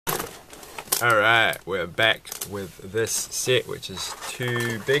Alright, we're back with this set, which is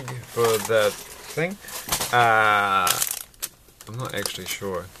too big for the thing. I'm not actually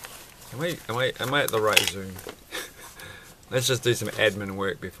sure. Am I at the right zoom? Let's just do some admin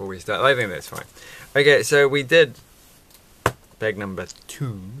work before we start. I think that's fine. Okay, so we did bag number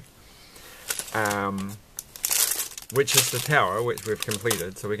 2, which is the tower, which we've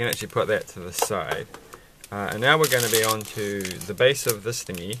completed, so we can actually put that to the side. And now we're going to be on to the base of this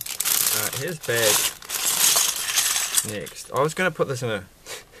thingy. Here's bag next. I was going to put this in a...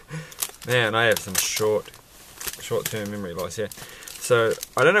 Man, I have some short-term memory loss here. So,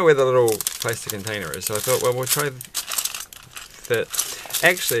 I don't know where the little plastic container is, so I thought, well, we'll try that.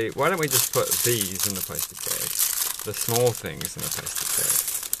 Actually, why don't we just put these in the plastic bags? The small things in the plastic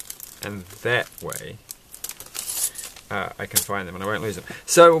bag. And that way, I can find them and I won't lose them.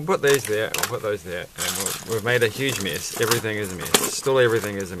 So we'll put these there, we'll put those there, and we've made a huge mess. Everything is a mess. Still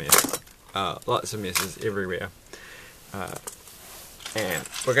everything is a mess. Lots of messes everywhere. And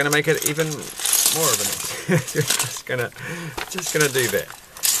we're going to make it even more of a mess. just gonna do that.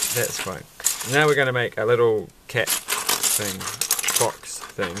 That's fine. Now we're going to make a little cat thing, box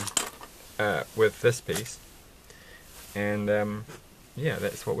thing, with this piece. And yeah,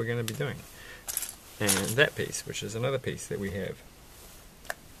 that's what we're going to be doing. And that piece, which is another piece that we have.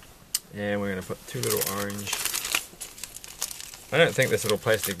 And we're going to put 2 little orange. I don't think this little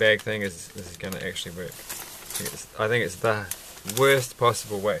plastic bag thing is going to actually work. I think it's the worst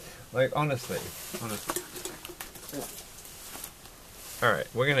possible way. Like, honestly. Alright,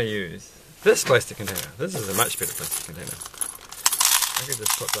 we're going to use this plastic container. This is a much better plastic container. I could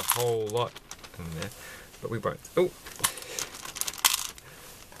just put the whole lot in there, but we won't. Oh!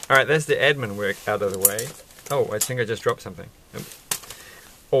 Alright, that's the admin work out of the way. Oh, I think I just dropped something.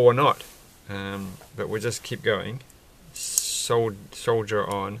 Or not. But we'll just keep going. Soldier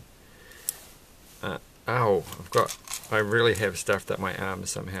on. Ow, I really have stuffed up my arms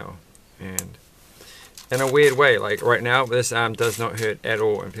somehow. And in a weird way, like right now, this arm does not hurt at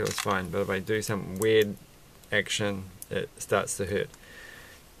all and feels fine. But if I do some weird action, it starts to hurt.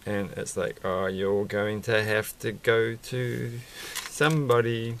 And it's like, oh, you're going to have to go to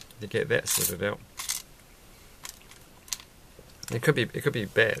somebody to get that sorted out. It could be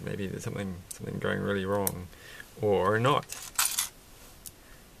bad. Maybe there's something going really wrong, or not.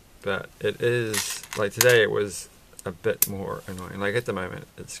 But it is, like today, it was a bit more annoying. Like at the moment,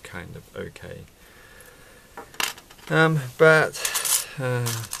 it's kind of okay. But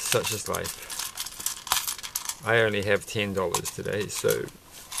such is life. I only have $10 today, so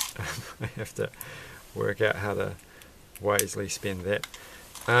I have to work out how to wisely spend that.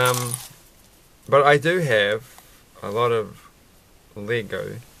 But I do have a lot of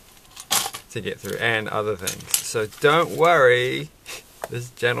Lego to get through and other things, so don't worry, this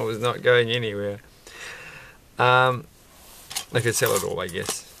channel is not going anywhere. I could sell it all, I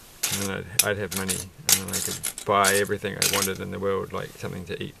guess, and then I'd have money, and then I could buy everything I wanted in the world, like something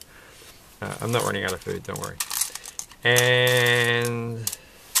to eat. I'm not running out of food, don't worry. And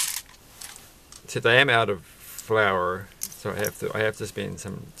today I'm out of flour, so I have to spend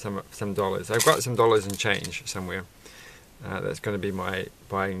some dollars. I've got some dollars and change somewhere. That's going to be my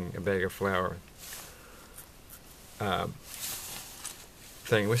buying a bag of flour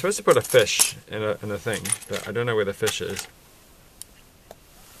thing. We're supposed to put a fish in a thing, but I don't know where the fish is.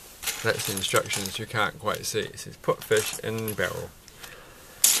 That's the instructions you can't quite see. It says put fish in barrel,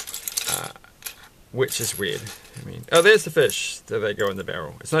 which is weird. I mean, oh, there's the fish. There they go in the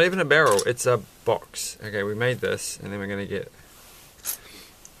barrel. It's not even a barrel. It's a box. Okay, we made this, and then we're going to get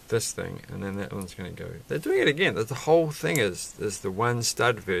this thing, and then that one's going to go. They're doing it again. The whole thing is the one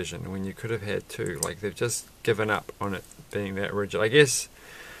stud version when you could have had 2. Like, they've just given up on it being that original. I guess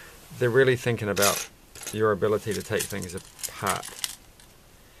they're really thinking about your ability to take things apart.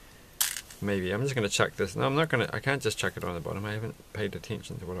 Maybe. I'm just going to chuck this. No, I'm not going to. I can't just chuck it on the bottom. I haven't paid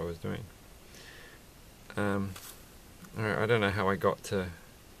attention to what I was doing. Alright, I don't know how I got to...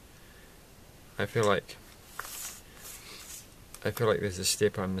 I feel like there's a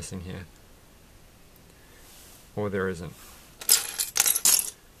step I'm missing here. Or there isn't.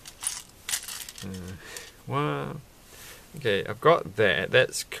 Well, okay, I've got that.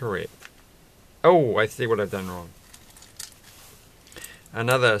 That's correct. Oh, I see what I've done wrong.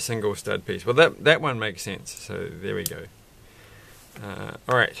 Another single stud piece. Well, that one makes sense. So there we go.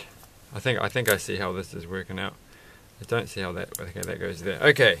 Alright. I think I see how this is working out. I don't see how that... Okay, that goes there.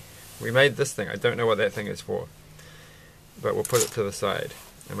 Okay, we made this thing. I don't know what that thing is for. But we'll put it to the side.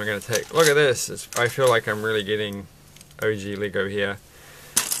 And we're going to take... Look at this. I feel like I'm really getting OG Lego here.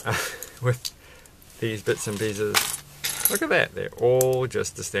 With these bits and pieces. Look at that. They're all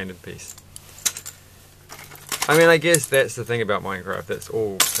just a standard piece. I mean, I guess that's the thing about Minecraft. That's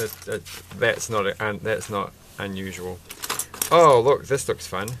all. That's not unusual. Oh, look, this looks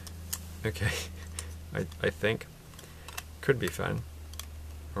fun. Okay, I think could be fun,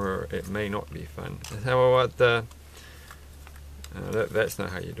 or it may not be fun. How about the? That's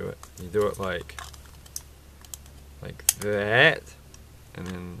not how you do it. You do it like that, and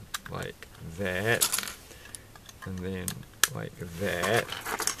then like that, and then like that,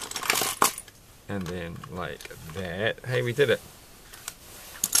 and then like that. Hey, we did it.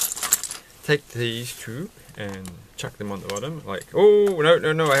 Take these two and chuck them on the bottom. Like, oh,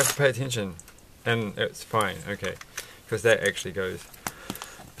 no, I have to pay attention. And it's fine, okay. Because that actually goes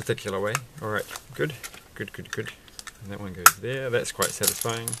a particular way. Alright, good. And that one goes there. That's quite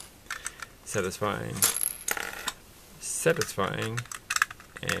satisfying. Satisfying.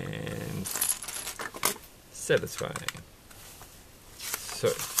 And satisfying. So,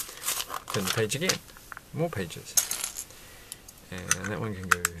 turn the page again. More pages. And that one can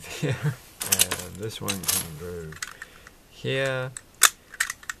go there. And this one can go here.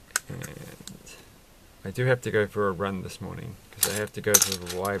 And I do have to go for a run this morning because I have to go to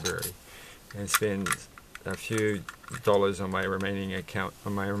the library and spend a few dollars on my remaining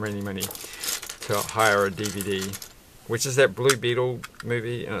money to hire a DVD, which is that Blue Beetle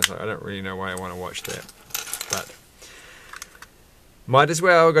movie, and it's like, I don't really know why I want to watch that, but might as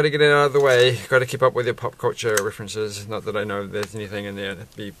well. Got to get it out of the way. Got to keep up with your pop culture references. Not that I know there's anything in there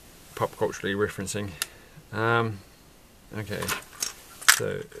that be pop culturally referencing. Okay,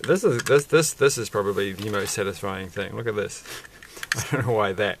 so this is probably the most satisfying thing. Look at this. I don't know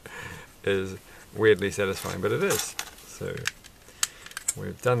why that is weirdly satisfying, but it is. So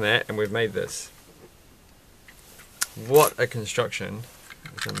we've done that and we've made this. What a construction.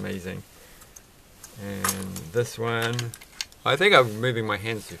 It's amazing. And this one, I think I'm moving my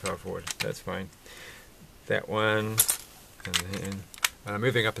hands too far forward. That's fine. That one, and then I'm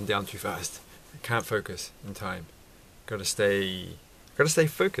moving up and down too fast. I can't focus in time. Gotta stay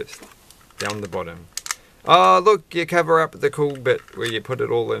focused. Down the bottom. Oh, look, you cover up the cool bit where you put it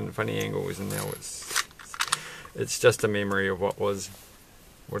all in funny angles, and now it's just a memory of what was,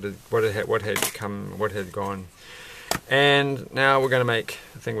 what had gone. And now we're going to make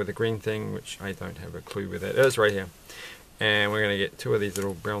a thing with the green thing, which I don't have a clue where that is, right here. And we're going to get two of these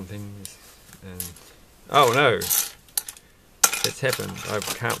little brown things. And oh no, it's happened. I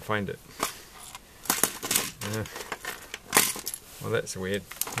can't find it. Well, that's weird.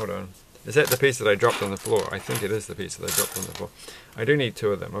 Hold on. Is that the piece that I dropped on the floor? I think it is the piece that I dropped on the floor. I do need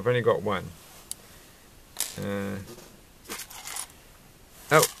two of them. I've only got one.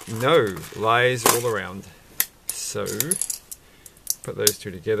 Oh, no. Lies all around. So, put those two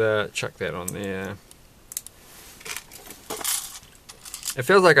together. Chuck that on there. It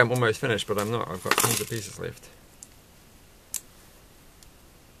feels like I'm almost finished, but I'm not. I've got tons of pieces left.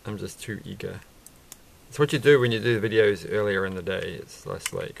 I'm just too eager. It's what you do when you do the videos earlier in the day. It's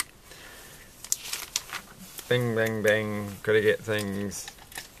less like bing, bang, bang, gotta get things.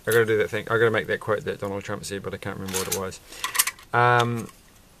 I gotta do that thing. I gotta make that quote that Donald Trump said, but I can't remember what it was.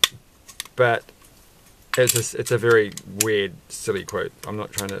 But it's a very weird, silly quote. I'm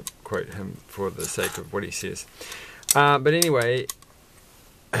not trying to quote him for the sake of what he says. But anyway,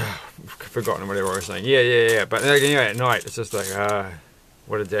 I've forgotten whatever I was saying. Yeah. But anyway, at night, it's just like,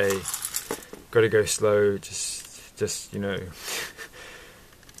 what a day. Gotta go slow, just you know,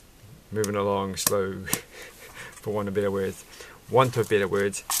 moving along slow, for want of better words.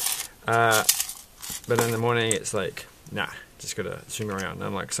 But in the morning, it's like, nah, just gotta swim around.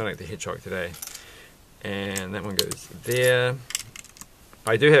 I'm like Sonic the Hedgehog today. And that one goes there.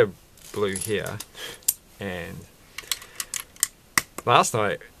 I do have blue here. And last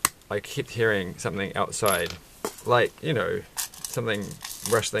night, I kept hearing something outside. Like, you know, something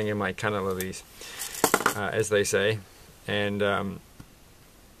rustling in my canna lilies, as they say. And I'm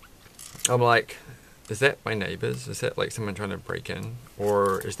like, is that my neighbours? Is that like someone trying to break in?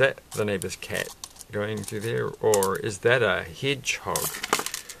 Or is that the neighbour's cat going through there? Or is that a hedgehog?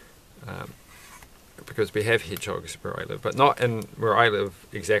 Because we have hedgehogs where I live, but not in where I live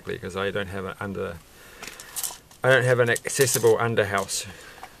exactly, because I don't have an accessible underhouse.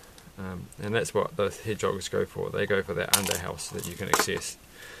 And that's what the hedgehogs go for. They go for that underhouse that you can access.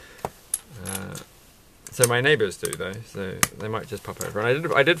 So my neighbours do though, so they might just pop over.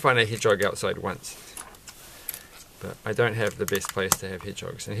 And I did find a hedgehog outside once, but I don't have the best place to have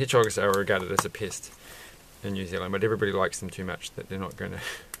hedgehogs. And hedgehogs are regarded as a pest in New Zealand, but everybody likes them too much that they're not going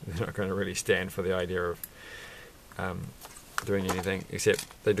to really stand for the idea of doing anything, except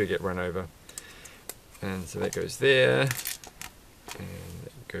they do get run over. And so that goes there, and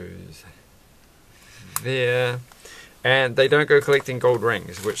that goes there. And they don't go collecting gold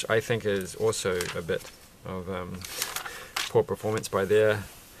rings, which I think is also a bit of poor performance by them.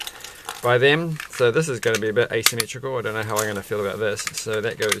 So this is going to be a bit asymmetrical. I don't know how I'm going to feel about this. So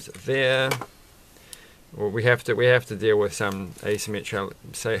that goes there. Well, we have to deal with some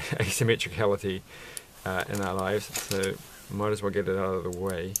asymmetricality in our lives. So might as well get it out of the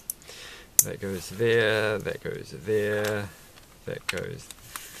way. That goes there. That goes there. That goes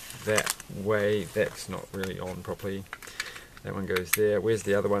that way. That's not really on properly. That one goes there. Where's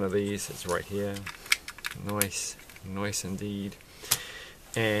the other one of these? It's right here. Nice, nice indeed.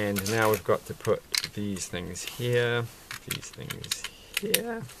 And now we've got to put these things here, these things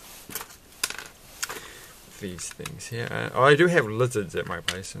here, these things here. Oh, I do have lizards at my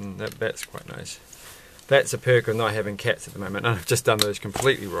place, and that's quite nice. That's a perk of not having cats at the moment. I've just done those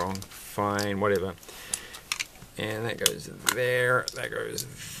completely wrong. Fine, whatever. And that goes there, that goes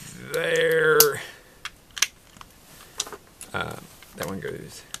there. That one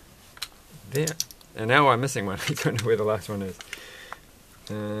goes there. And now I'm missing one. I don't know where the last one is.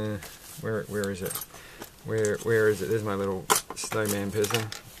 Where is it? Where is it? There's my little snowman person.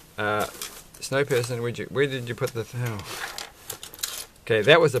 Snow person, where did you put the... Oh. Okay,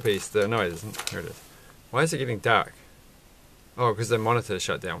 that was the piece. No, it isn't. Here it is. Why is it getting dark? Oh, because the monitor is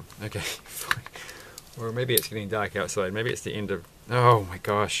shut down. Okay, fine. Or maybe it's getting dark outside. Maybe it's the end of... Oh my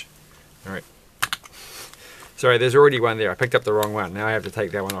gosh. Alright. Sorry, there's already one there. I picked up the wrong one. Now I have to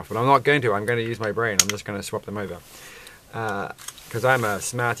take that one off. But I'm not going to. I'm going to use my brain. I'm just going to swap them over. Because I'm a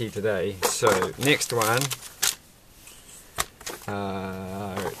smarty today. So, next one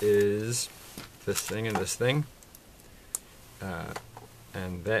is this thing and this thing.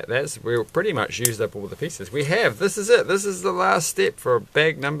 And we've pretty much used up all the pieces. We have. This is it. This is the last step for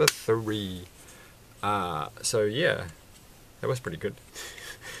bag number 3. So yeah, that was pretty good.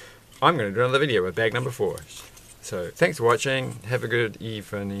 I'm going to do another video with bag number 4. So thanks for watching. Have a good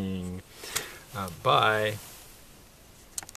evening. Bye.